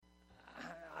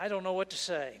I don't know what to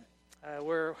say.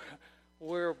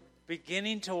 We're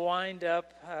beginning to wind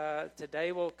up.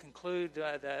 Today we'll conclude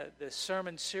the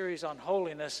sermon series on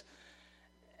holiness.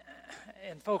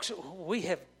 And folks, we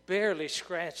have barely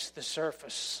scratched the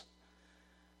surface.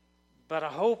 But I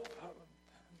hope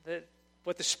that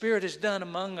what the Spirit has done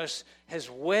among us has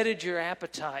whetted your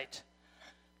appetite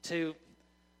to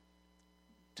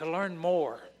learn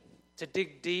more, to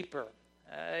dig deeper.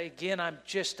 Again, I'm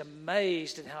just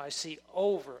amazed at how I see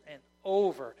over and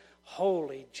over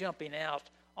holy jumping out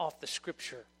off the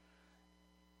Scripture.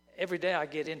 Every day I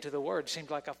get into the Word, it seems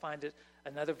like I find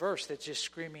another verse that's just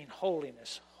screaming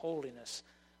holiness, holiness,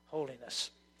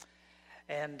 holiness.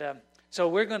 And so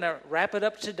we're going to wrap it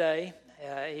up today,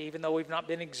 even though we've not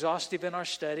been exhaustive in our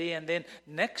study. And then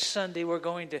next Sunday we're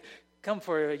going to come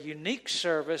for a unique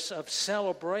service of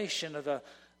celebration of the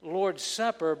Lord's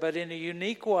Supper, but in a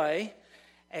unique way.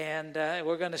 And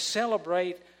we're going to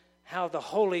celebrate how the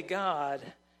Holy God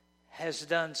has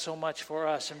done so much for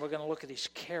us. And we're going to look at His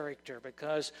character,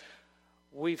 because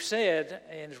we've said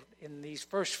in these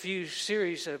first few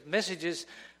series of messages,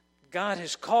 God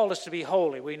has called us to be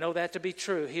holy. We know that to be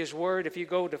true. His Word, if you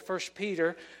go to 1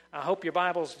 Peter, I hope your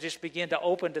Bibles just begin to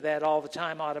open to that all the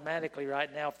time automatically right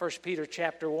now. 1 Peter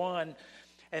chapter 1,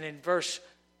 and in verse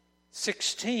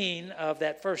 16 of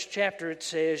that first chapter, it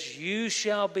says, "You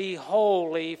shall be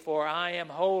holy, for I am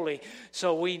holy."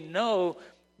 So we know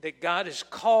that God has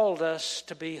called us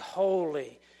to be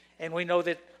holy. And we know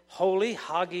that holy,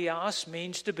 hagios,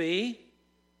 means to be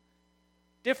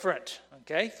different.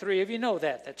 Okay, 3 of you know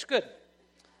that. That's good.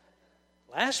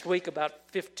 Last week,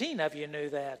 about 15 of you knew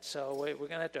that. So we're going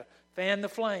to have to fan the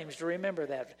flames to remember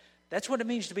that. That's what it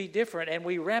means to be different. And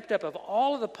we wrapped up of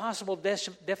all of the possible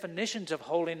definitions of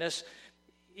holiness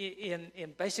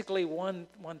in basically one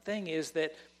thing, is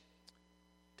that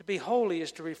to be holy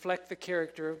is to reflect the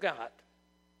character of God.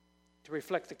 To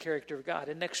reflect the character of God.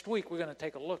 And next week we're going to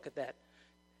take a look at that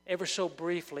ever so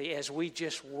briefly as we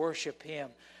just worship Him.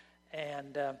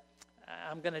 And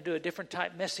I'm going to do a different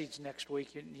type message next week.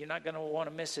 You're not going to want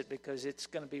to miss it, because it's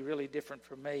going to be really different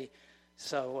for me.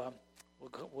 So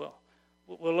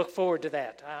we'll look forward to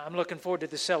that. I'm looking forward to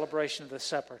the celebration of the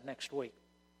supper next week.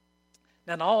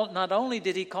 Now, not only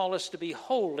did He call us to be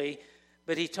holy,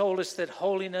 but He told us that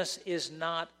holiness is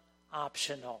not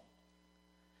optional.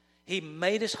 He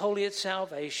made us holy at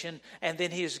salvation, and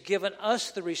then He has given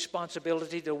us the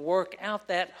responsibility to work out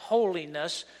that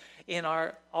holiness in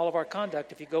all of our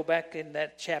conduct. If you go back in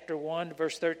that chapter 1,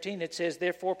 verse 13, it says,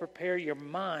 "Therefore prepare your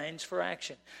minds for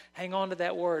action." Hang on to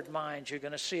that word, minds. You're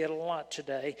going to see it a lot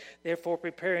today. Therefore,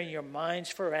 preparing your minds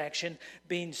for action,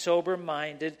 being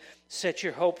sober-minded, set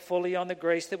your hope fully on the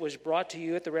grace that was brought to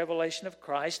you at the revelation of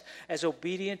Christ. As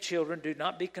obedient children, do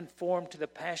not be conformed to the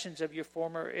passions of your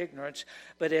former ignorance,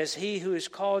 but as He who has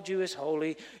called you is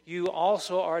holy, you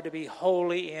also are to be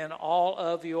holy in all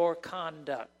of your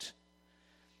conduct.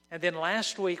 And then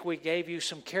last week we gave you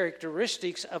some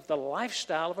characteristics of the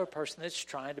lifestyle of a person that's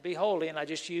trying to be holy. And I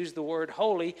just used the word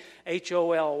holy,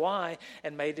 H-O-L-Y,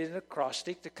 and made it an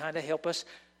acrostic to kind of help us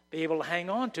be able to hang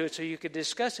on to it so you could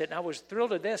discuss it. And I was thrilled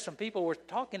to death. Some people were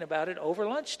talking about it over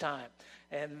lunchtime.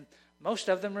 And most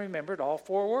of them remembered all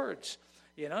 4 words.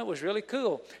 You know, it was really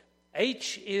cool.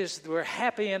 H is we're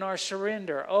happy in our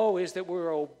surrender. O is that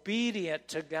we're obedient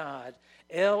to God.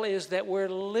 L is that we're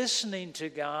listening to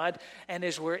God. And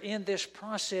as we're in this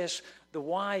process, the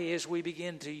Y is we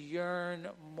begin to yearn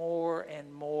more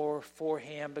and more for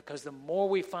Him, because the more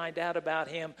we find out about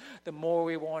Him, the more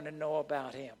we want to know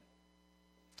about Him.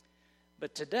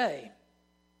 But today,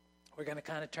 we're going to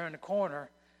kind of turn the corner,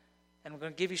 and we're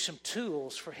going to give you some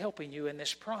tools for helping you in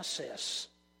this process.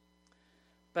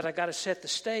 But I got to set the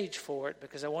stage for it,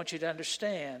 because I want you to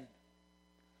understand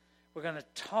we're going to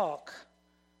talk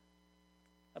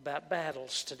about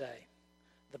battles today.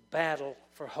 The battle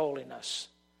for holiness.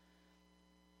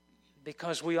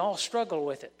 Because we all struggle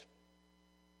with it.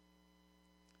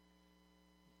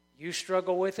 You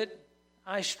struggle with it.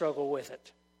 I struggle with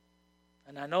it.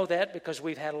 And I know that because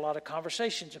we've had a lot of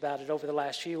conversations about it over the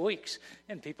last few weeks.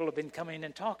 And people have been coming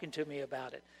and talking to me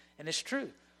about it. And it's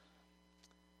true.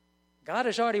 God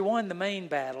has already won the main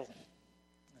battle.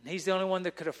 And He's the only one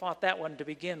that could have fought that one to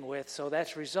begin with. So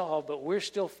that's resolved. But we're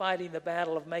still fighting the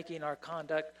battle of making our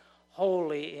conduct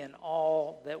holy in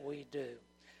all that we do.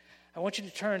 I want you to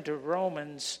turn to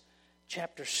Romans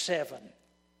chapter 7.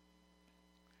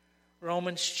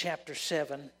 Romans chapter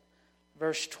 7,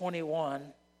 verse 21.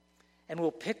 And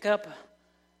we'll pick up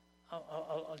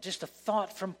just a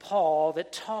thought from Paul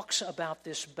that talks about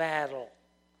this battle.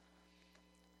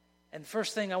 And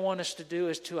first thing I want us to do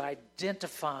is to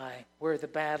identify where the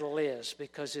battle is,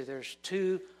 because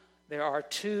there are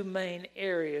two main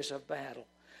areas of battle.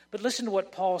 But listen to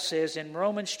what Paul says in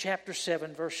Romans chapter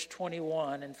 7, verse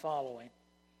 21 and following.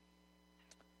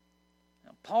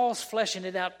 Now, Paul's fleshing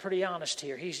it out pretty honest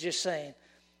here. He's just saying,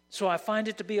 so I find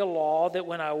it to be a law that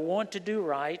when I want to do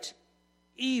right,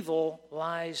 evil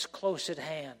lies close at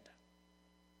hand.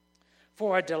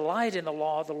 For I delight in the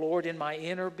law of the Lord in my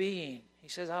inner being. He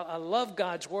says, I love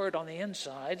God's word on the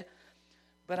inside,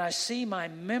 but I see my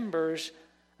members,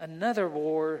 another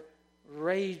war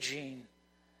raging,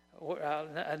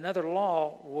 another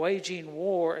law waging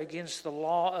war against the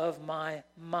law of my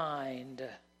mind,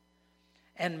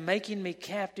 and making me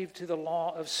captive to the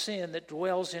law of sin that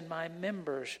dwells in my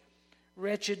members.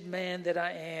 Wretched man that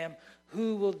I am,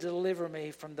 who will deliver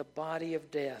me from the body of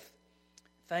death?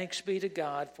 Thanks be to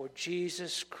God for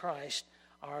Jesus Christ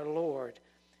our Lord.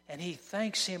 And he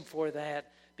thanks him for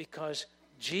that because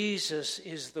Jesus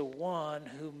is the one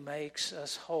who makes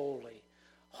us holy.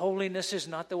 Holiness is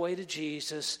not the way to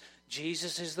Jesus.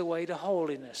 Jesus is the way to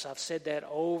holiness. I've said that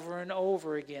over and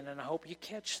over again, and I hope you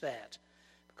catch that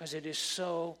because it is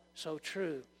so, so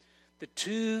true. The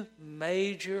two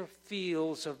major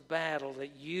fields of battle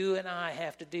that you and I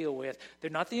have to deal with, they're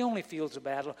not the only fields of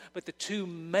battle, but the two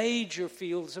major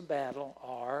fields of battle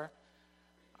are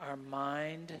our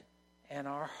mind and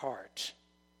our heart.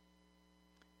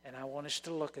 And I want us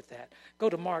to look at that. Go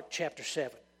to Mark chapter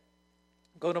 7.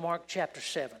 Go to Mark chapter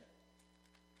 7.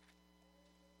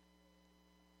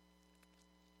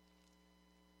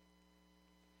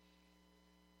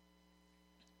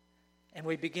 And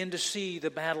we begin to see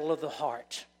the battle of the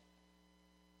heart.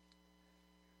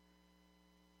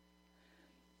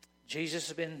 Jesus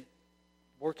has been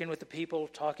working with the people,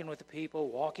 talking with the people,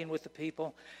 walking with the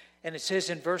people. And it says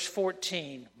in verse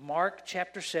 14, Mark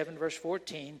chapter 7, verse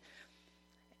 14,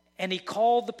 and he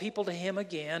called the people to him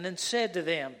again and said to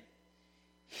them,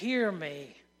 hear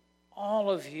me, all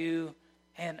of you,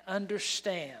 and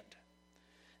understand.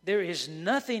 There is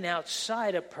nothing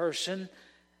outside a person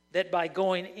that by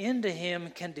going into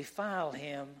him can defile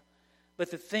him, but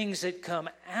the things that come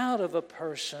out of a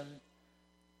person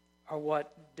are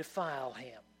what defile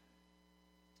him.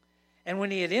 And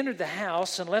when he had entered the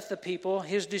house and left the people,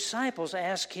 his disciples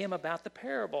asked him about the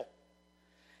parable.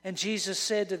 And Jesus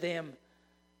said to them,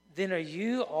 then are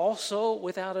you also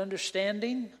without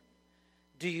understanding?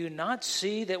 Do you not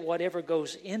see that whatever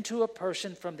goes into a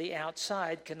person from the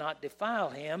outside cannot defile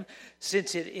him,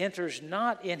 since it enters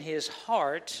not in his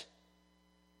heart,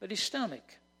 but his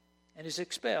stomach, and is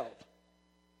expelled?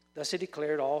 Thus he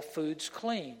declared all foods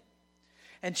clean.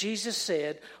 And Jesus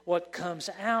said, what comes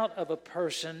out of a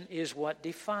person is what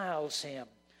defiles him.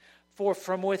 For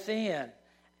from within,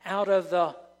 out of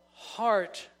the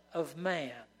heart of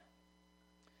man,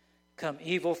 come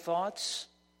evil thoughts,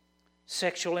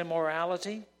 sexual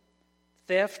immorality,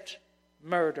 theft,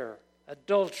 murder,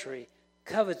 adultery,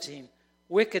 coveting,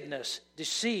 wickedness,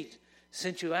 deceit,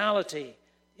 sensuality,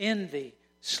 envy,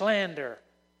 slander,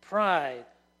 pride,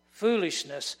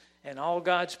 foolishness. And all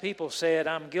God's people said,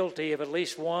 I'm guilty of at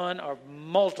least one or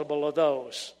multiple of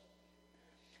those.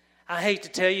 I hate to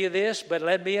tell you this, but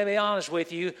let me be honest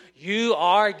with you. You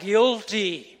are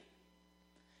guilty.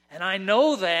 And I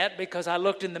know that because I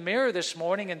looked in the mirror this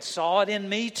morning and saw it in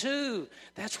me too.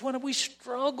 That's what we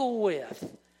struggle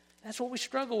with. That's what we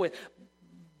struggle with.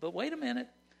 But wait a minute.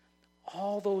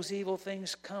 All those evil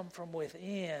things come from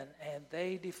within and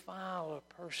they defile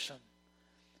a person.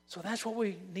 So that's what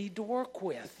we need to work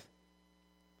with.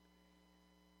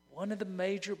 One of the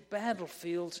major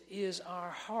battlefields is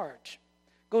our heart.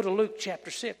 Go to Luke chapter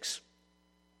 6.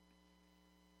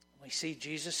 We see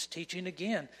Jesus teaching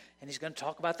again, and he's going to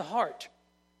talk about the heart.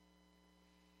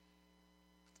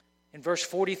 In verse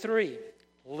 43,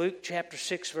 Luke chapter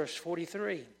 6, verse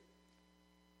 43.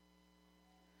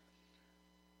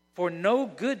 For no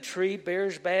good tree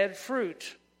bears bad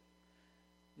fruit,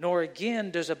 nor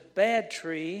again does a bad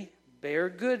tree bear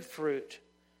good fruit.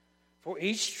 For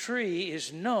each tree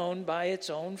is known by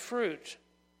its own fruit.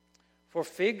 For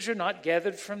figs are not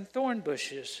gathered from thorn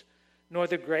bushes, nor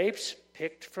the grapes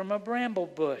picked from a bramble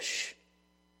bush.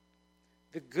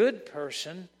 The good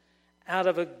person, out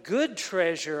of a good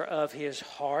treasure of his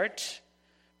heart,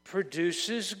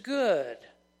 produces good.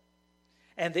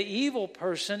 And the evil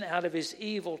person, out of his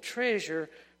evil treasure,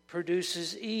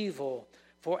 produces evil.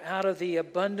 For out of the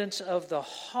abundance of the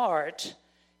heart,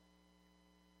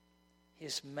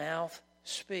 his mouth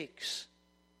speaks.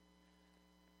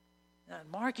 Now,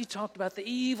 Mark, he talked about the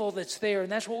evil that's there,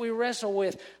 and that's what we wrestle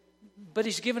with. But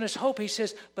he's given us hope. He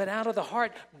says, but out of the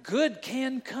heart, good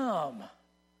can come.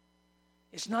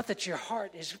 It's not that your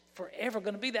heart is forever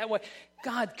going to be that way.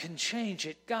 God can change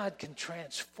it. God can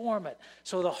transform it.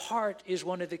 So the heart is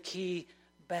one of the key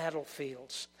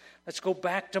battlefields. Let's go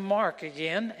back to Mark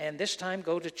again, and this time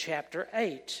go to chapter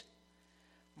 8.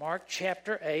 Mark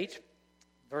chapter 8,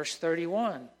 verse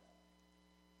 31.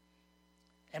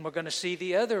 And we're going to see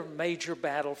the other major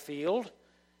battlefield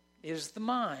is the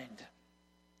mind.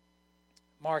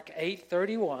 Mark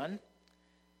 8:31.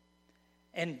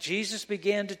 And Jesus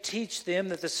began to teach them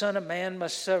that the Son of Man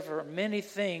must suffer many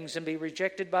things and be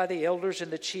rejected by the elders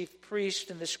and the chief priests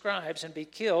and the scribes and be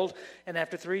killed, and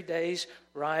after 3 days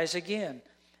rise again.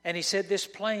 And he said this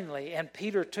plainly, and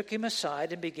Peter took him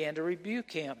aside and began to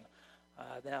rebuke him.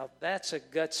 Now, that's a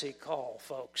gutsy call,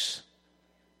 folks.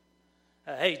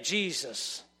 Hey,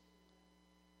 Jesus.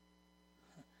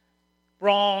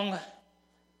 Wrong.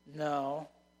 No.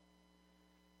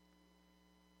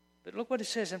 But look what it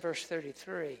says in verse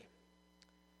 33.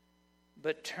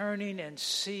 But turning and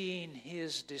seeing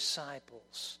his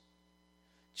disciples.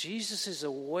 Jesus is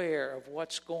aware of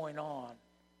what's going on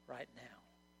right now.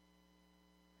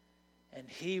 And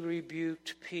he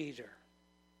rebuked Peter.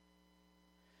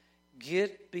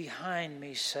 Get behind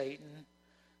me, Satan,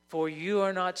 for you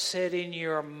are not setting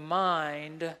your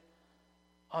mind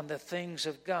on the things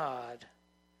of God,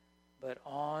 but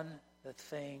on the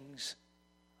things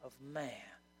of man.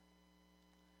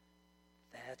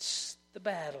 That's the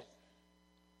battle.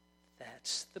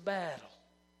 That's the battle.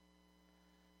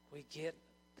 We get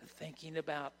to thinking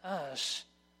about us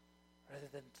rather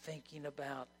than thinking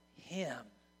about him.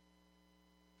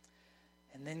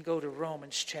 And then go to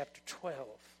Romans chapter 12.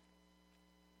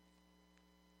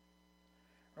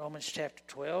 Romans chapter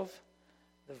 12,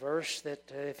 the verse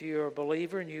that if you're a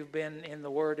believer and you've been in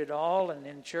the Word at all and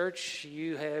in church,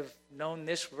 you have known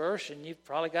this verse and you've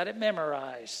probably got it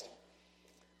memorized.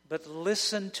 But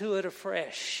listen to it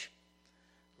afresh.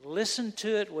 Listen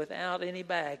to it without any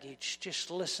baggage.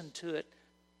 Just listen to it,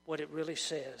 what it really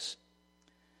says.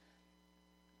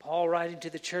 Paul, writing to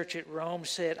the church at Rome,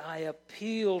 said, I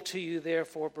appeal to you,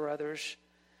 therefore, brothers,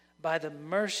 by the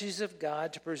mercies of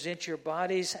God, to present your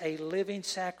bodies a living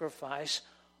sacrifice,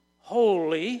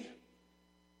 holy,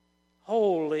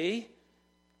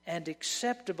 and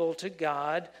acceptable to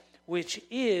God, which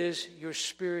is your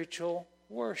spiritual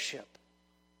worship.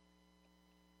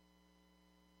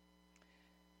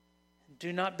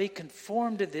 Do not be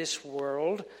conformed to this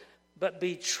world, but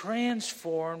be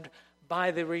transformed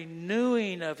by the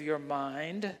renewing of your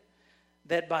mind,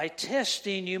 that by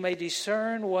testing you may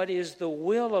discern what is the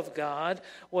will of God,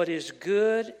 what is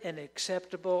good and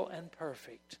acceptable and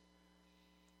perfect.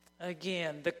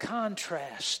 Again, the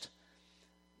contrast.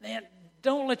 Man,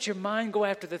 don't let your mind go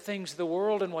after the things of the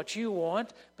world and what you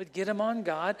want, but get them on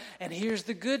God. And here's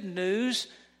the good news.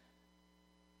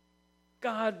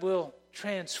 God will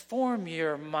transform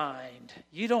your mind.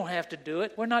 You don't have to do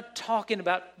it. We're not talking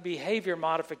about behavior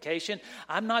modification.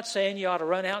 I'm not saying you ought to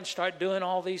run out and start doing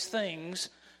all these things.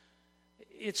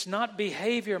 It's not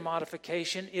behavior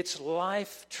modification. It's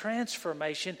life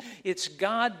transformation. It's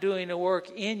God doing a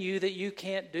work in you that you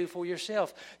can't do for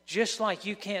yourself. Just like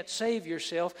you can't save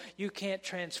yourself, you can't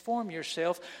transform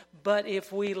yourself. But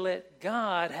if we let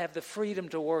God have the freedom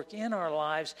to work in our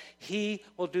lives, He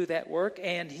will do that work,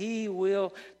 and He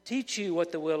will teach you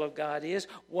what the will of God is,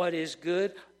 what is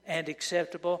good and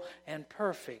acceptable and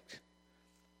perfect.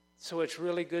 So it's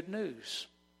really good news.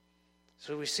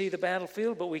 So we see the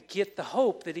battlefield, but we get the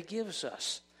hope that He gives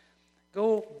us.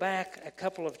 Go back a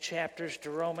couple of chapters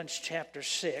to Romans chapter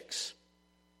 6,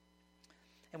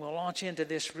 and we'll launch into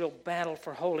this real battle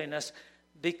for holiness,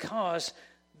 because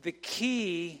the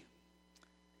key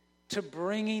to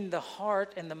bringing the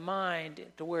heart and the mind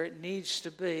to where it needs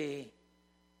to be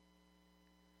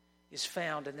is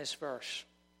found in this verse.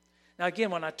 Now again,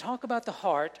 when I talk about the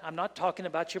heart, I'm not talking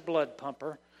about your blood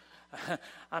pumper.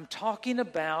 I'm talking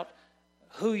about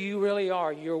who you really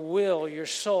are, your will, your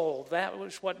soul. That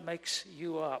was what makes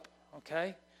you up,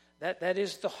 okay? That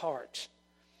is the heart.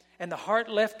 And the heart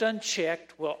left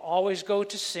unchecked will always go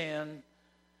to sin,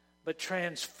 but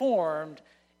transformed,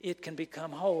 it can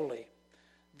become holy.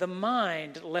 The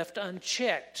mind left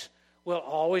unchecked will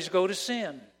always go to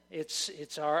sin.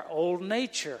 It's our old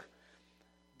nature.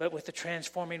 But with the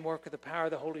transforming work of the power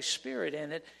of the Holy Spirit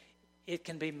in it, it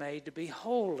can be made to be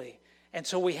holy. And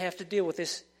so we have to deal with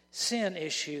this sin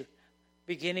issue.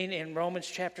 Beginning in Romans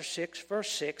chapter 6,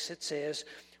 verse 6, it says,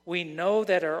 we know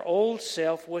that our old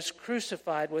self was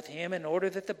crucified with Him in order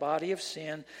that the body of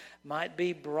sin might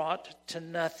be brought to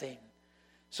nothing,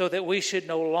 so that we should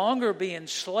no longer be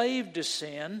enslaved to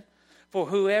sin, for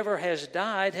whoever has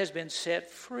died has been set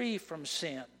free from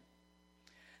sin.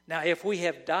 Now, if we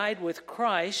have died with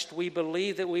Christ, we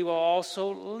believe that we will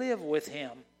also live with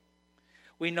him.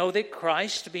 We know that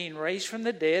Christ, being raised from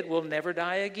the dead, will never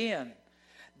die again.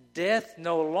 Death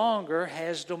no longer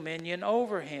has dominion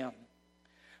over him.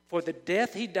 For the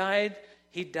death he died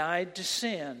to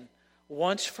sin,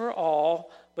 once for all,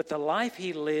 but the life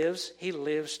he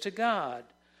lives to God.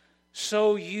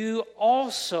 So you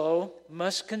also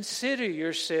must consider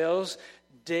yourselves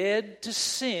dead to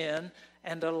sin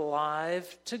and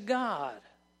alive to God.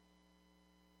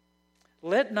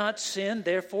 Let not sin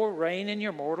therefore reign in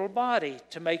your mortal body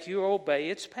to make you obey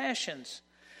its passions.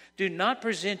 Do not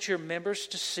present your members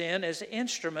to sin as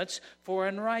instruments for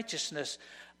unrighteousness,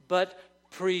 but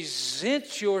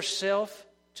present yourself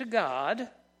to God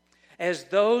as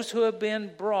those who have been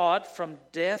brought from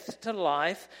death to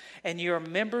life, and your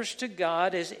members to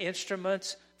God as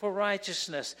instruments for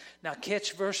righteousness. Now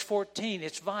catch verse 14,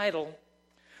 it's vital.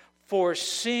 For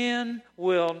sin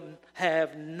will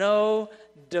have no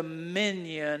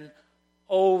dominion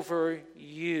over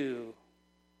you,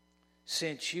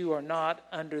 since you are not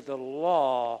under the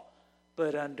law,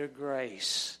 but under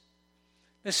grace.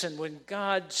 Listen, when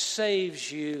God saves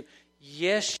you,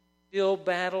 yes, you still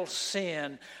battle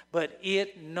sin, but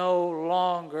it no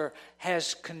longer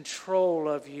has control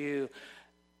of you.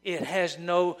 It has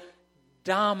no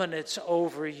dominance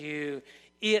over you.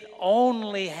 It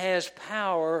only has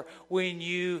power when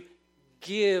you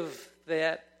give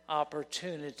that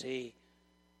opportunity,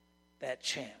 that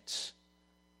chance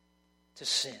to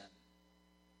sin.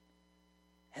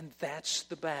 And that's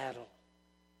the battle.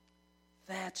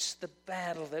 That's the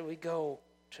battle that we go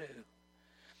to.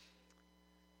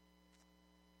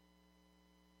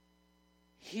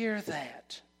 Hear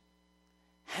that.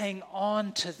 Hang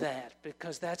on to that,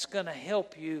 because that's going to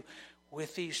help you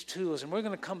with these tools. And we're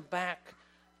going to come back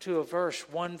to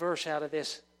one verse out of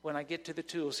this when I get to the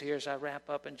tools here as I wrap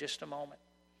up in just a moment.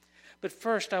 But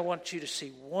first, I want you to see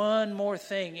one more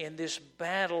thing in this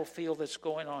battlefield that's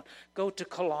going on. Go to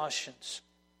Colossians.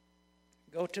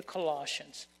 Go to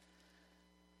Colossians.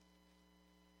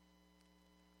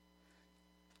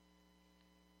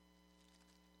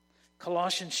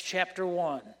 Colossians chapter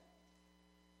 1.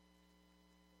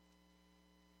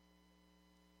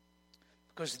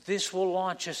 Because this will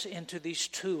launch us into these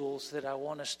tools that I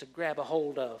want us to grab a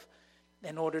hold of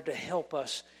in order to help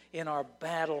us in our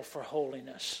battle for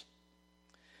holiness.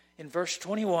 In verse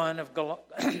 21 of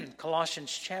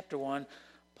Colossians chapter 1,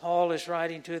 Paul is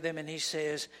writing to them and he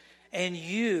says, "And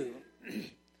you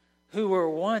who were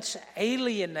once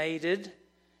alienated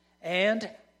and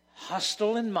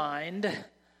hostile in mind,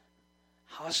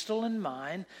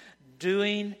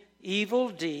 doing evil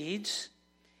deeds,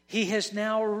 he has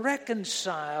now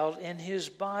reconciled in his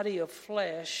body of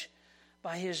flesh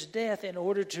by his death in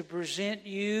order to present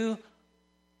you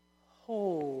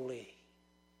holy."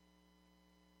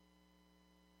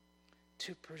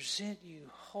 To present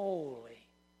you holy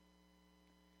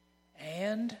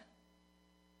and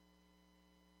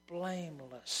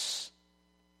blameless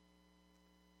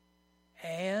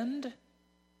and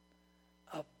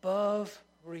above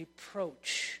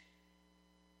reproach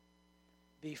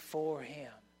before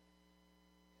him.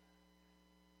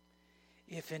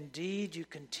 If indeed you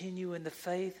continue in the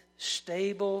faith,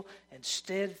 stable and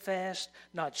steadfast,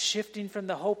 not shifting from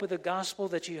the hope of the gospel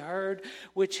that you heard,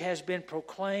 which has been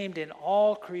proclaimed in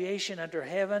all creation under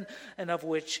heaven, and of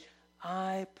which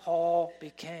I, Paul,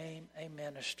 became a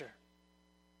minister.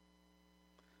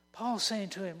 Paul's saying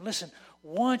to him, listen,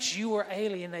 once you were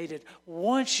alienated,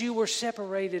 once you were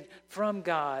separated from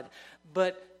God,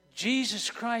 but Jesus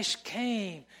Christ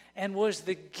came and was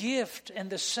the gift and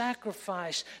the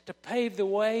sacrifice to pave the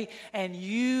way, and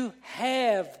you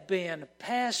have been,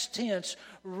 past tense,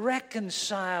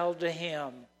 reconciled to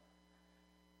him.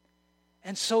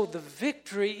 And so the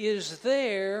victory is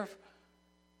there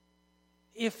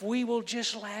if we will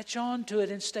just latch on to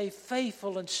it and stay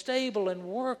faithful and stable and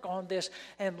work on this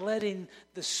and letting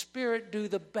the Spirit do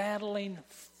the battling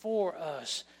for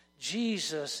us.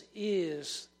 Jesus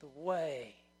is the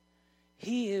way.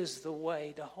 He is the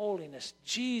way to holiness.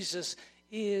 Jesus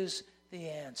is the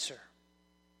answer.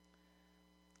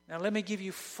 Now let me give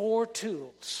you 4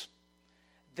 tools.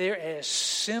 They're as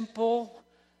simple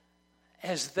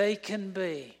as they can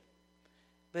be,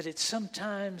 but it's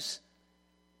sometimes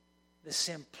the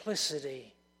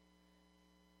simplicity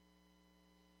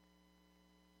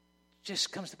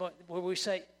just comes to the point where we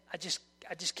say, I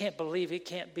just can't believe it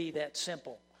can't be that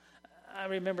simple. I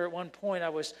remember at one point I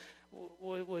was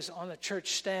on the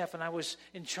church staff, and I was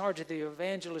in charge of the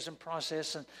evangelism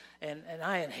process, and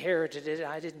I inherited it.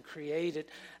 I didn't create it.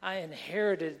 I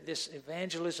inherited this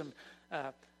evangelism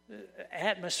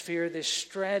atmosphere, this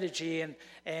strategy,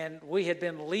 and we had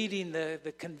been leading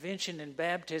the convention in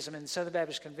baptism in Southern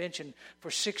Baptist Convention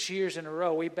for 6 years in a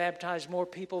row. We baptized more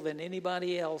people than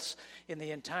anybody else in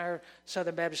the entire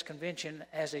Southern Baptist Convention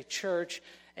as a church,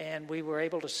 and we were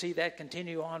able to see that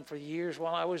continue on for years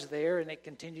while I was there, and it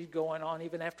continued going on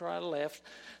even after I left.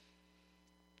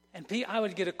 And I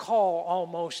would get a call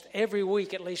almost every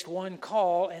week, at least one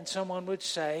call, and someone would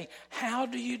say, "How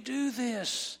do you do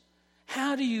this?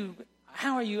 How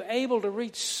are you able to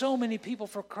reach so many people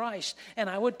for Christ?" And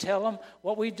I would tell them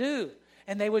what we do.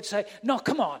 And they would say, "No,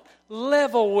 come on,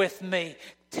 level with me.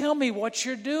 Tell me what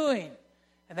you're doing."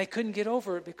 And they couldn't get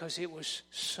over it because it was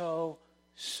so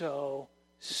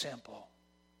simple.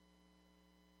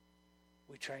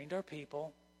 We trained our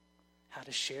people how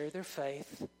to share their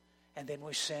faith, and then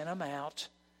we sent them out,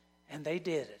 and they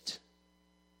did it.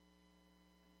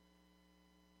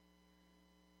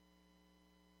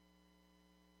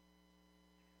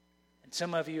 And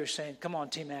some of you are saying, "Come on,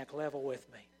 T-Mac, level with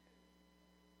me."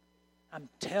 I'm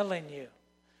telling you,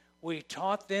 we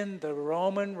taught them the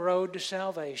Roman road to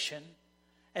salvation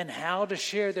and how to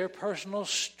share their personal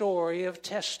story of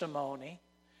testimony.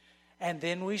 And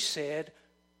then we said,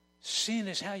 "Seeing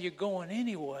as how you're going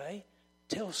anyway,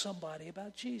 tell somebody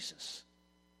about Jesus."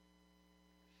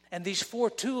 And these 4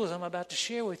 tools I'm about to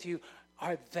share with you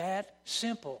are that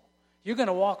simple. You're going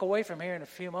to walk away from here in a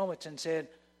few moments and said,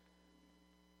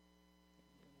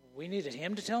 "We needed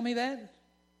him to tell me that?"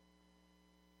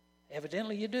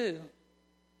 Evidently you do.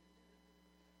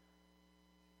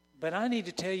 But I need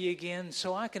to tell you again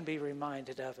so I can be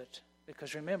reminded of it.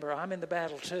 Because remember, I'm in the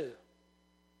battle too.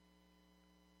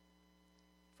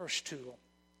 First tool.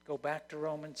 Go back to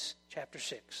Romans chapter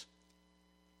 6.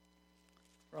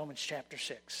 Romans chapter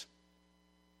 6.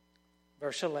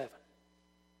 Verse 11.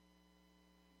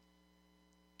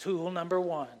 Tool number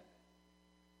 1.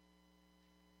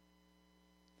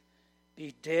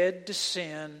 Be dead to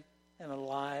sin and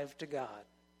alive to God.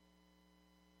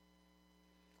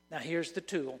 Now here's the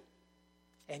tool.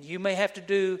 And you may have to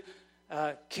do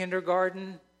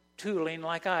kindergarten tooling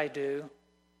like I do.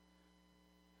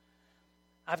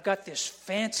 I've got this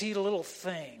fancy little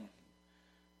thing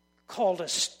called a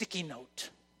sticky note.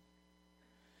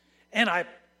 And I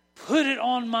put it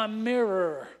on my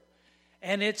mirror.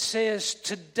 And it says,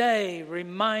 "Today,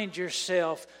 remind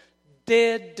yourself,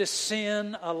 dead to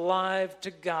sin, alive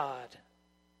to God."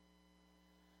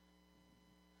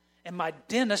 And my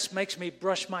dentist makes me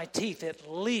brush my teeth at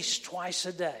least twice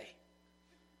a day.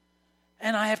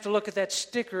 And I have to look at that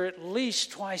sticker at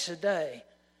least twice a day.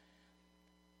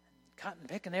 Cotton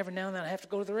picking, every now and then I have to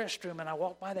go to the restroom and I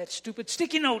walk by that stupid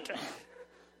sticky note.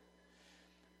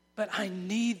 But I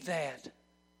need that.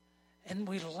 And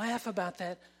we laugh about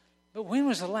that. But when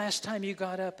was the last time you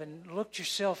got up and looked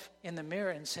yourself in the mirror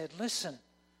and said, "Listen,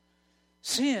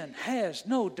 sin has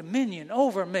no dominion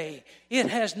over me. It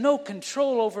has no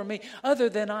control over me other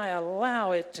than I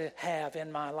allow it to have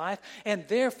in my life. And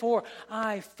therefore,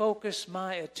 I focus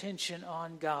my attention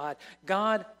on God.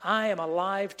 God, I am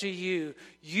alive to you.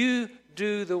 You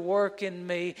do the work in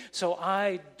me so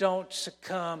I don't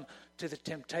succumb to the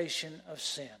temptation of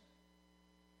sin."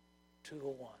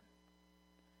 Tool 1.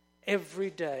 Every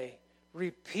day,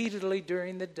 repeatedly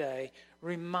during the day,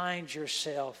 remind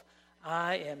yourself,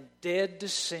 I am dead to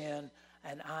sin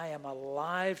and I am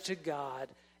alive to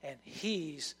God, and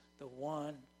He's the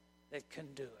one that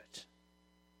can do it.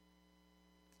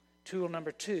 Tool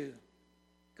number 2,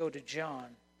 go to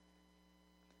John.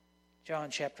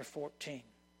 John chapter 14.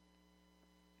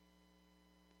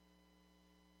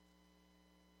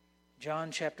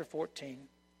 John chapter 14.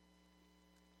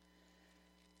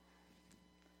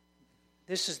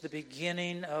 This is the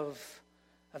beginning of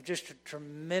just a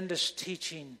tremendous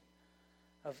teaching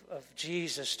of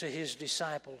Jesus to His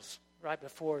disciples right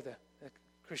before the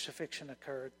crucifixion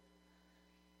occurred.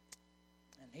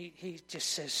 And he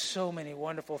just says so many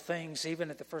wonderful things,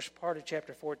 even at the first part of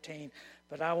chapter 14.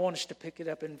 But I want us to pick it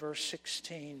up in verse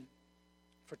 16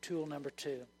 for tool number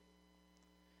 2.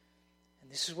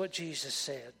 And this is what Jesus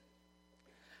said.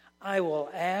 "I will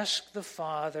ask the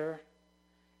Father,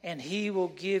 and He will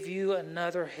give you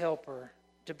another helper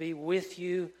to be with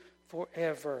you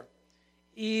forever,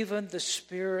 even the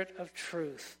Spirit of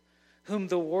truth, whom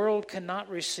the world cannot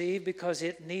receive because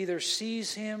it neither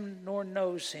sees Him nor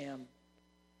knows Him.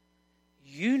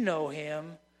 You know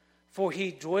Him, for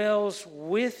He dwells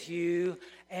with you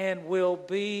and will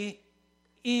be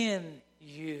in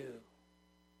you."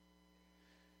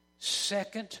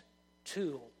 Second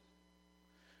tool.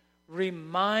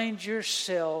 Remind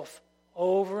yourself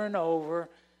over and over,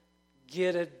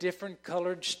 get a different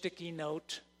colored sticky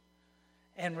note,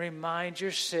 and remind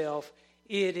yourself,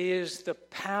 it is the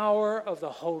power of the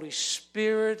Holy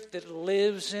Spirit that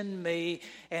lives in me,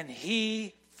 and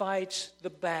He fights the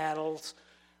battles.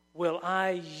 Will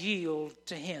I yield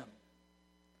to Him?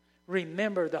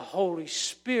 Remember, the Holy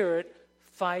Spirit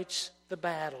fights the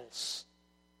battles.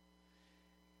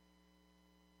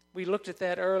 We looked at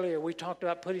that earlier. We talked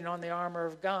about putting on the armor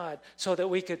of God so that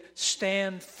we could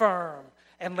stand firm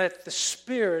and let the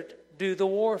Spirit do the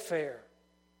warfare.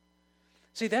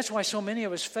 See, that's why so many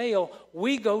of us fail.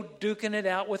 We go duking it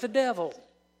out with the devil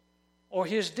or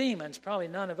his demons. Probably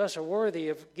none of us are worthy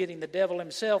of getting the devil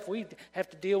himself. We have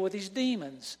to deal with his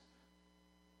demons.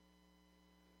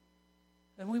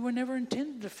 And we were never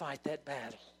intended to fight that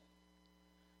battle.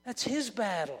 That's his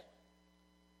battle.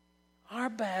 Our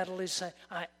battle is saying,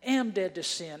 I am dead to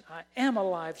sin. I am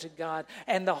alive to God.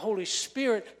 And the Holy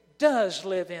Spirit does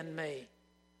live in me.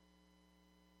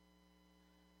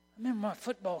 I remember my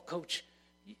football coach,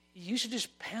 you should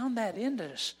just pound that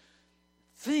into us.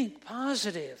 Think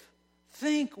positive.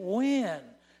 Think win.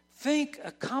 Think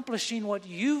accomplishing what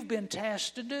you've been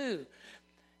tasked to do.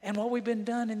 And what we've been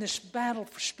done in this battle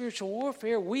for spiritual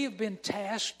warfare, we have been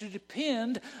tasked to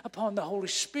depend upon the Holy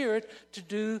Spirit to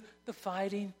do the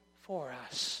fighting for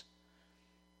us.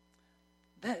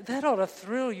 That ought to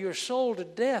thrill your soul to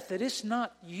death, that it's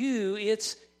not you,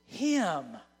 it's Him.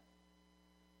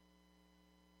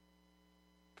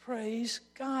 Praise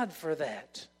God for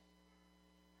that.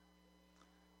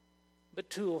 But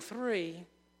tool 3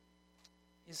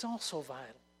 is also vital.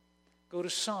 Go to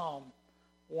Psalm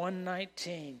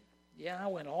 119. Yeah, I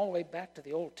went all the way back to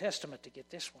the Old Testament to get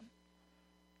this one.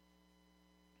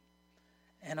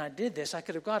 And I did this. I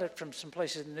could have got it from some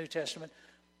places in the New Testament.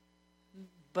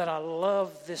 But I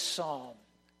love this psalm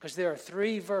because there are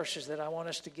 3 verses that I want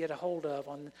us to get a hold of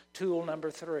on tool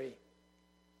number 3.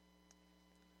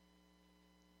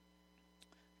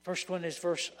 First one is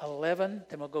verse 11,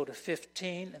 then we'll go to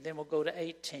 15, and then we'll go to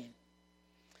 18.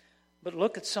 But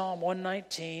look at Psalm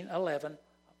 119, 11.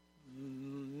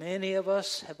 Many of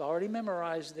us have already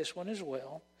memorized this one as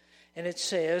well. And it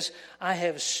says, I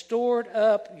have stored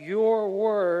up your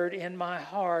word in my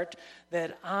heart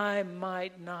that I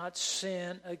might not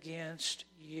sin against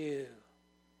you.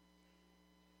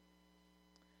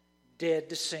 Dead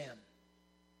to sin.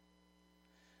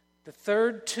 The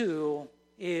third tool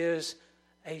is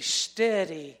a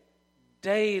steady,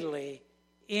 daily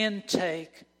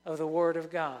intake of the Word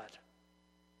of God.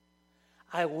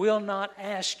 I will not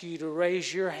ask you to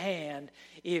raise your hand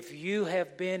if you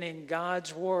have been in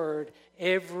God's Word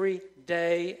every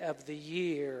day of the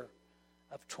year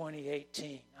of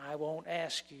 2018. I won't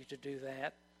ask you to do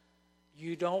that.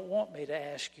 You don't want me to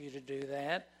ask you to do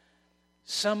that.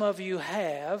 Some of you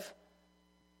have,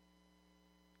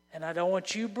 and I don't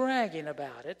want you bragging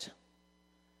about it.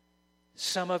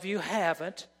 Some of you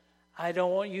haven't. I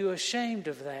don't want you ashamed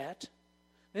of that.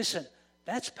 Listen,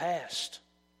 that's past.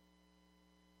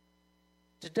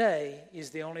 Today is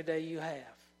the only day you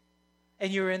have.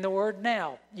 And you're in the Word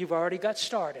now. You've already got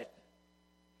started.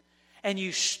 And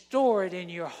you store it in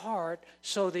your heart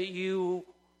so that you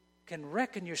can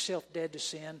reckon yourself dead to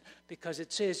sin, because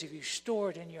it says if you store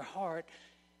it in your heart,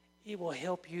 it will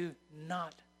help you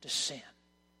not to sin.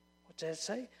 What's that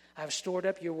say? I've stored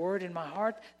up your word in my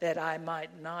heart that I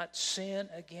might not sin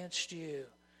against you.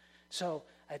 So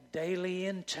a daily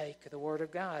intake of the Word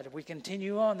of God. We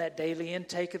continue on that daily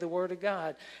intake of the Word of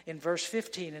God in verse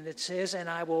 15, and it says, and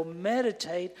I will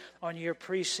meditate on your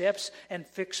precepts and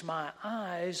fix my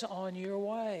eyes on your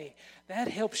way. That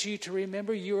helps you to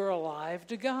remember you're alive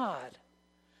to God.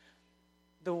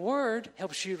 The Word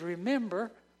helps you to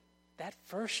remember that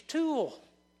first tool.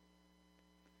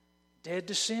 Dead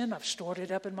to sin, I've stored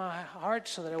it up in my heart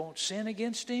so that I won't sin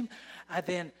against Him. I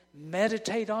then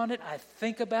meditate on it. I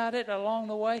think about it along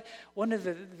the way. One of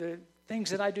the things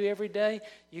that I do every day,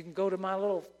 you can go to my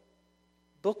little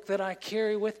book that I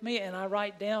carry with me, and I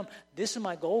write down, this is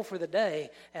my goal for the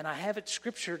day, and I have it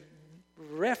Scripture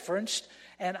referenced,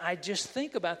 and I just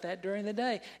think about that during the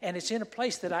day. And it's in a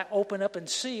place that I open up and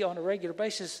see on a regular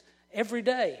basis every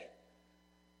day.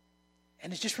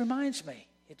 And it just reminds me.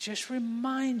 It just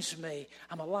reminds me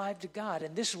I'm alive to God,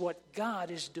 and this is what God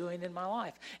is doing in my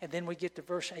life. And then we get to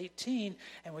verse 18,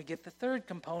 and we get the third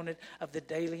component of the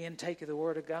daily intake of the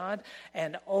Word of God.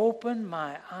 And open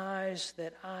my eyes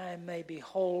that I may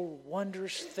behold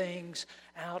wondrous things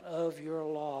out of your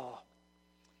law.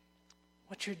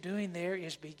 What you're doing there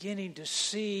is beginning to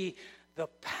see the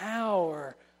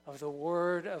power of the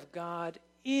Word of God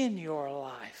in your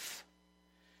life.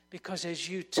 Because as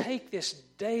you take this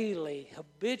daily,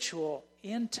 habitual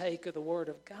intake of the Word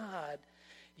of God,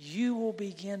 you will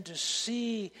begin to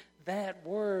see that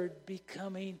word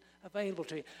becoming available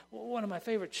to you. One of my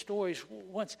favorite stories,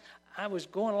 once I was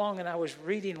going along and I was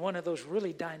reading one of those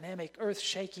really dynamic,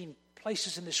 earth-shaking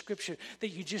places in the Scripture that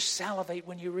you just salivate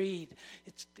when you read.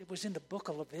 It was in the book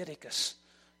of Leviticus.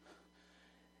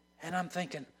 And I'm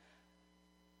thinking,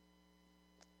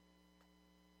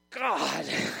 God,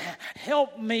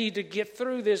 help me to get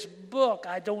through this book.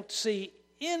 I don't see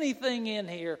anything in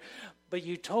here. But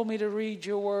you told me to read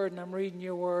your word, and I'm reading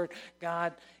your word.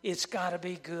 God, it's got to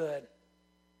be good.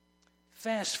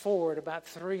 Fast forward about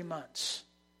 3 months,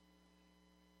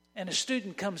 and a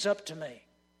student comes up to me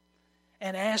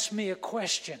and asks me a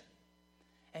question.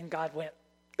 And God went,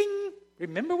 bing,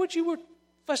 remember what you were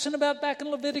fussing about back in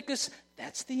Leviticus?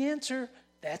 That's the answer.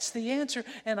 That's the answer.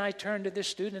 And I turn to this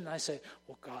student and I say,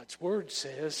 well, God's word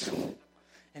says.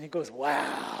 And he goes,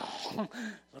 wow,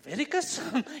 Leviticus?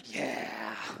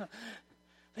 Yeah.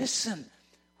 Listen,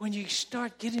 when you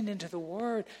start getting into the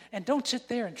Word, and don't sit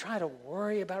there and try to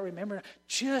worry about remembering,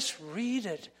 just read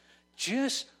it.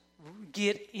 Just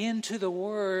get into the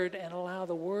Word and allow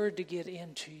the Word to get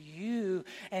into you,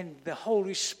 and the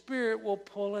Holy Spirit will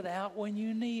pull it out when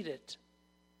you need it.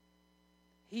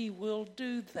 He will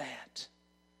do that.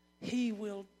 He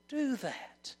will do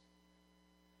that.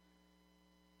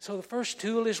 So the first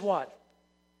tool is what?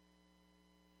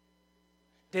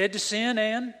 Dead to sin.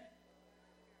 And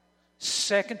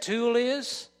second tool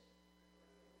is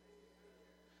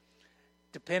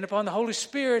depend upon the Holy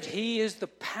Spirit. He is the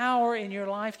power in your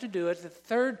life to do it. The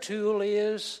third tool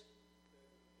is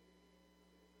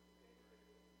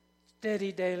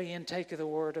steady daily intake of the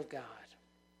Word of God.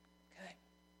 Okay.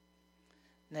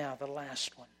 Now the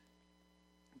last one.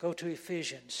 Go to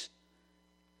Ephesians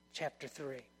chapter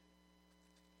 3.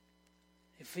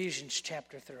 Ephesians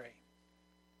chapter 3.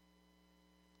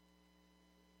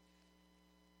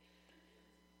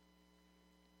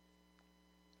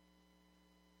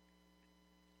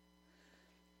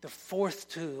 The fourth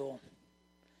tool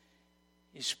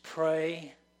is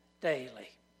pray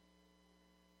daily.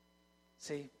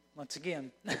 See, once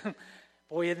again,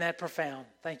 boy, isn't that profound.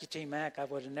 Thank you, T. Mac. I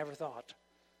would have never thought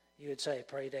you would say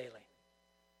pray daily.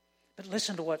 But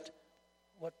listen to what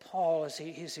Paul, as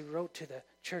he wrote to the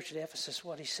church at Ephesus,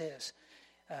 what he says.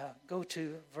 Go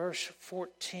to verse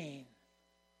 14.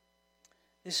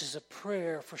 This is a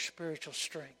prayer for spiritual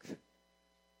strength.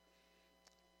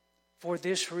 For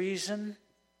this reason,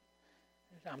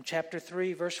 chapter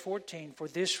 3, verse 14. For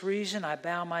this reason I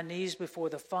bow my knees before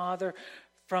the Father,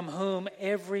 from whom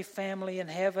every family in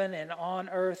heaven and on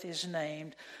earth is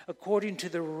named, according to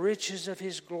the riches of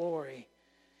His glory.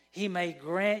 He may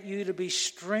grant you to be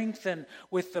strengthened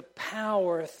with the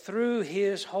power through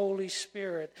His Holy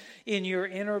Spirit in your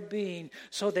inner being,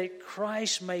 so that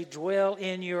Christ may dwell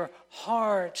in your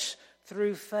hearts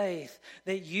through faith,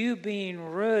 that you,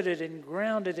 being rooted and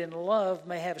grounded in love,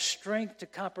 may have strength to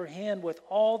comprehend with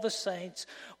all the saints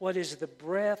what is the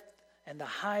breadth and the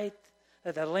height,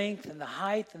 the length and the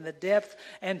height and the depth,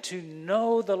 and to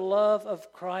know the love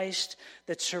of Christ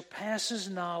that surpasses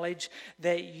knowledge,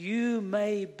 that you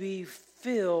may be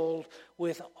filled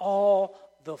with all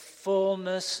the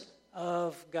fullness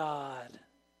of God.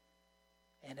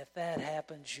 And if that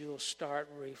happens, you'll start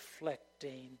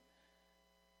reflecting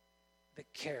the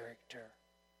character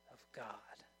of God.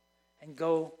 And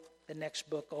go the next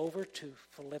book over to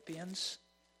Philippians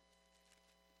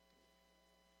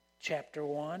chapter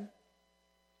 1.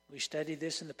 We studied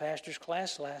this in the pastor's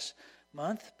class last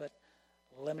month, but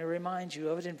let me remind you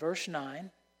of it in verse 9.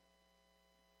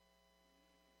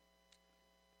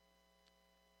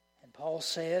 And Paul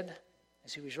said,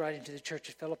 as he was writing to the church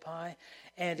at Philippi,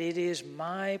 and it is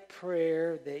my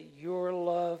prayer that your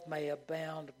love may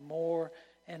abound more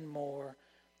and more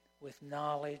with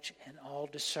knowledge and all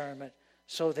discernment,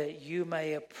 so that you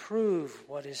may approve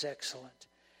what is excellent,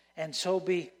 and so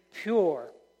be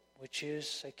pure, which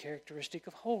is a characteristic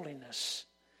of holiness,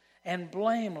 and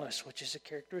blameless, which is a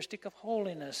characteristic of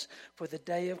holiness, for the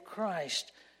day of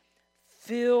Christ,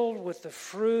 filled with the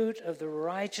fruit of the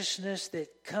righteousness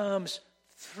that comes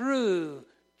through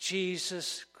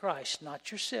Jesus Christ,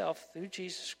 not yourself, through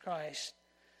Jesus Christ,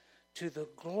 to the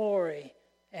glory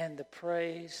and the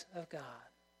praise of God.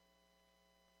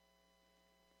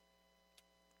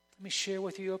 Let me share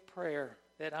with you a prayer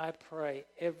that I pray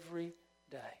every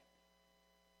day.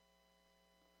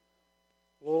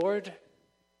 Lord,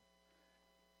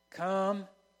 come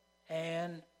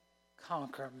and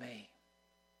conquer me.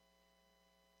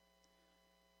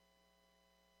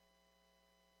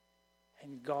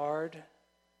 And guard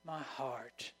my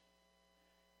heart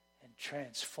and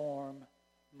transform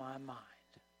my mind.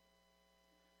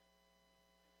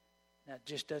 Now, it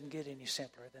just doesn't get any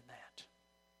simpler than that.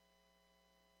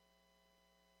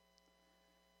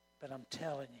 But I'm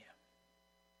telling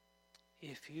you,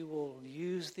 if you will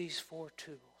use these 4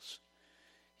 tools,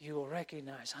 you will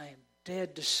recognize I am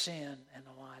dead to sin and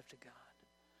alive to God.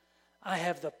 I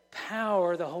have the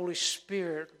power of the Holy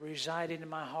Spirit residing in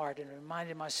my heart and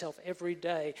reminding myself every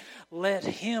day, let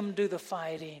Him do the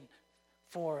fighting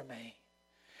for me.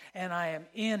 And I am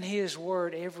in His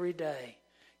Word every day.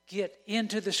 Get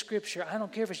into the Scripture. I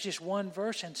don't care if it's just one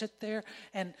verse, and sit there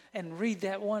and read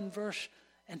that one verse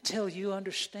until you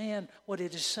understand what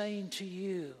it is saying to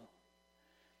you.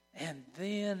 And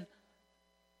then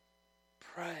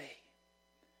pray,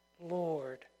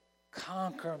 Lord,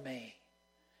 conquer me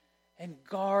and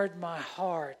guard my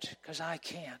heart, because I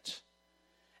can't,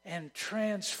 and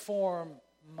transform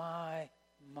my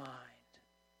mind.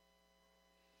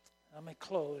 Let me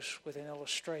close with an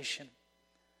illustration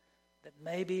that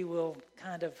maybe will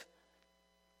kind of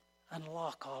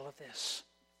unlock all of this.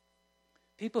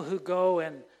 People who go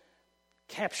and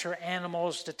capture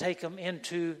animals to take them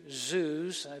into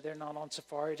zoos, they're not on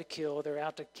safari to kill, they're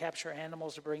out to capture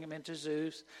animals to bring them into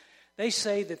zoos. They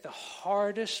say that the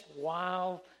hardest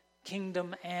wild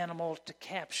kingdom animal to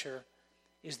capture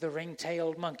is the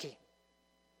ring-tailed monkey.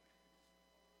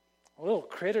 A little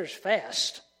critter's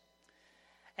fast.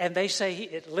 And they say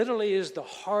it literally is the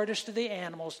hardest of the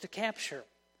animals to capture.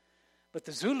 But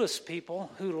the Zulus people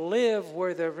who live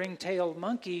where the ring-tailed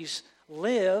monkeys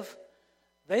live,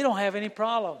 they don't have any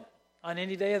problem. On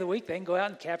any day of the week, they can go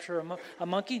out and capture a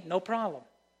monkey, no problem.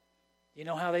 You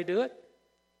know how they do it?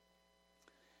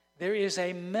 There is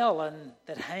a melon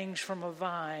that hangs from a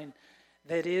vine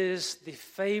that is the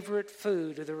favorite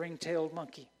food of the ring-tailed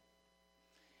monkey.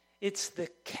 It's the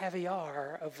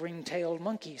caviar of ring-tailed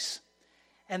monkeys.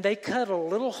 And they cut a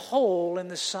little hole in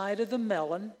the side of the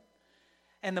melon,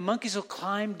 and the monkeys will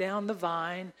climb down the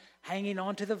vine, hanging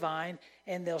onto the vine,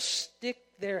 and they'll stick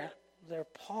their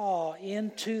paw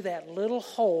into that little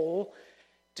hole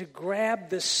to grab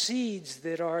the seeds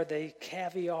that are the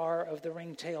caviar of the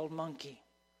ring-tailed monkey.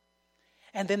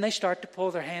 And then they start to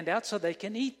pull their hand out so they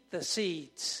can eat the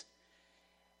seeds.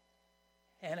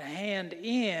 And a hand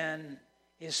in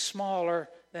is smaller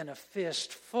than a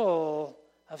fist full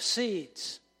of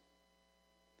seeds.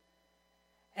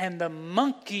 And the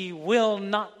monkey will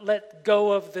not let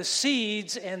go of the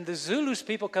seeds, and the Zulus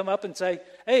people come up and say,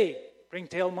 hey,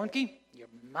 ring-tailed monkey, you're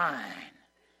mine.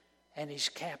 And he's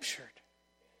captured.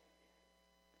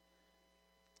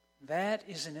 That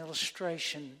is an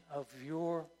illustration of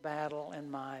your battle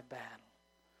and my battle.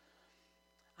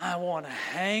 I want to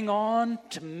hang on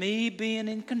to me being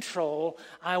in control.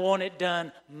 I want it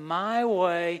done my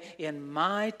way, in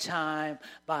my time,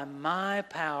 by my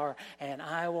power, and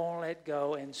I won't let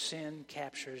go, and sin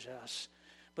captures us.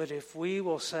 But if we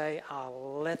will say,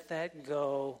 I'll let that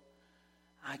go,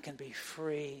 I can be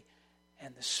free,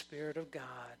 and the Spirit of God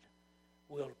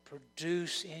will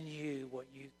produce in you what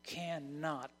you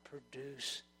cannot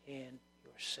produce in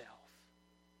yourself.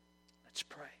 Let's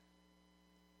pray.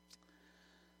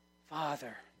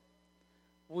 Father,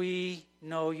 we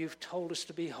know you've told us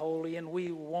to be holy, and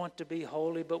we want to be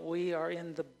holy, but we are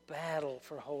in the battle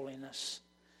for holiness.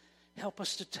 Help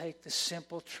us to take the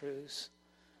simple truths.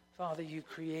 Father, you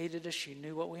created us. You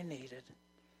knew what we needed.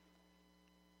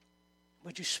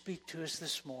 Would you speak to us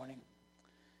this morning?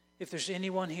 If there's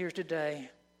anyone here today,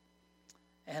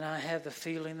 and I have the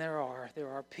feeling there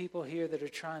are people here that are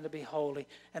trying to be holy,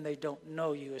 and they don't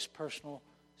know you as personal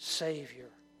Savior.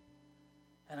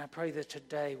 And I pray that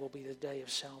today will be the day of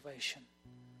salvation.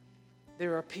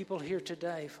 There are people here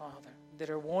today, Father, that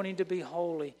are wanting to be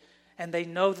holy, and they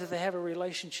know that they have a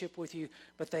relationship with you,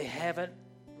 but they haven't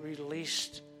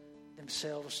released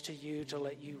themselves to you to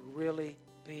let you really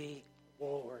be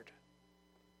Lord.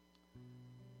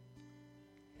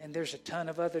 And there's a ton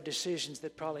of other decisions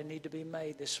that probably need to be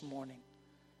made this morning.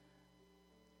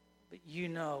 But you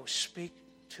know, speak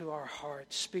to our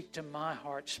hearts, speak to my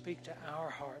heart, speak to our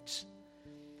hearts.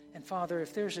 And Father,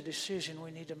 if there's a decision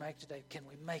we need to make today, can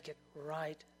we make it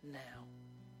right now?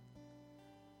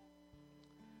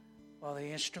 While the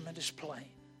instrument is playing,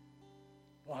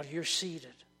 while you're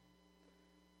seated,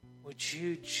 would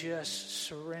you just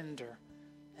surrender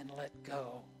and let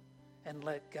go? And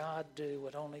let God do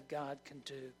what only God can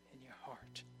do in your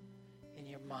heart, in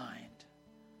your mind.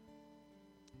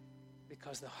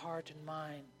 Because the heart and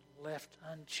mind left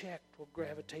unchecked will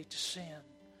gravitate to sin.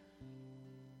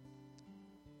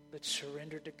 But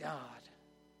surrendered to God,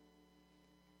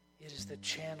 it is the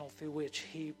channel through which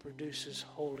He produces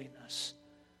holiness.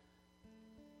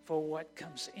 For what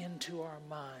comes into our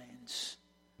minds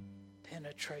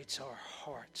penetrates our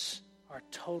hearts, our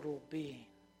total being.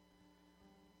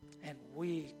 And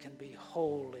we can be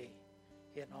holy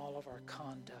in all of our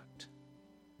conduct,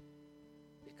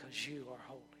 because you are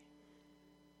holy.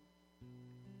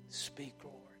 Speak,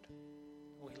 Lord.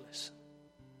 We listen.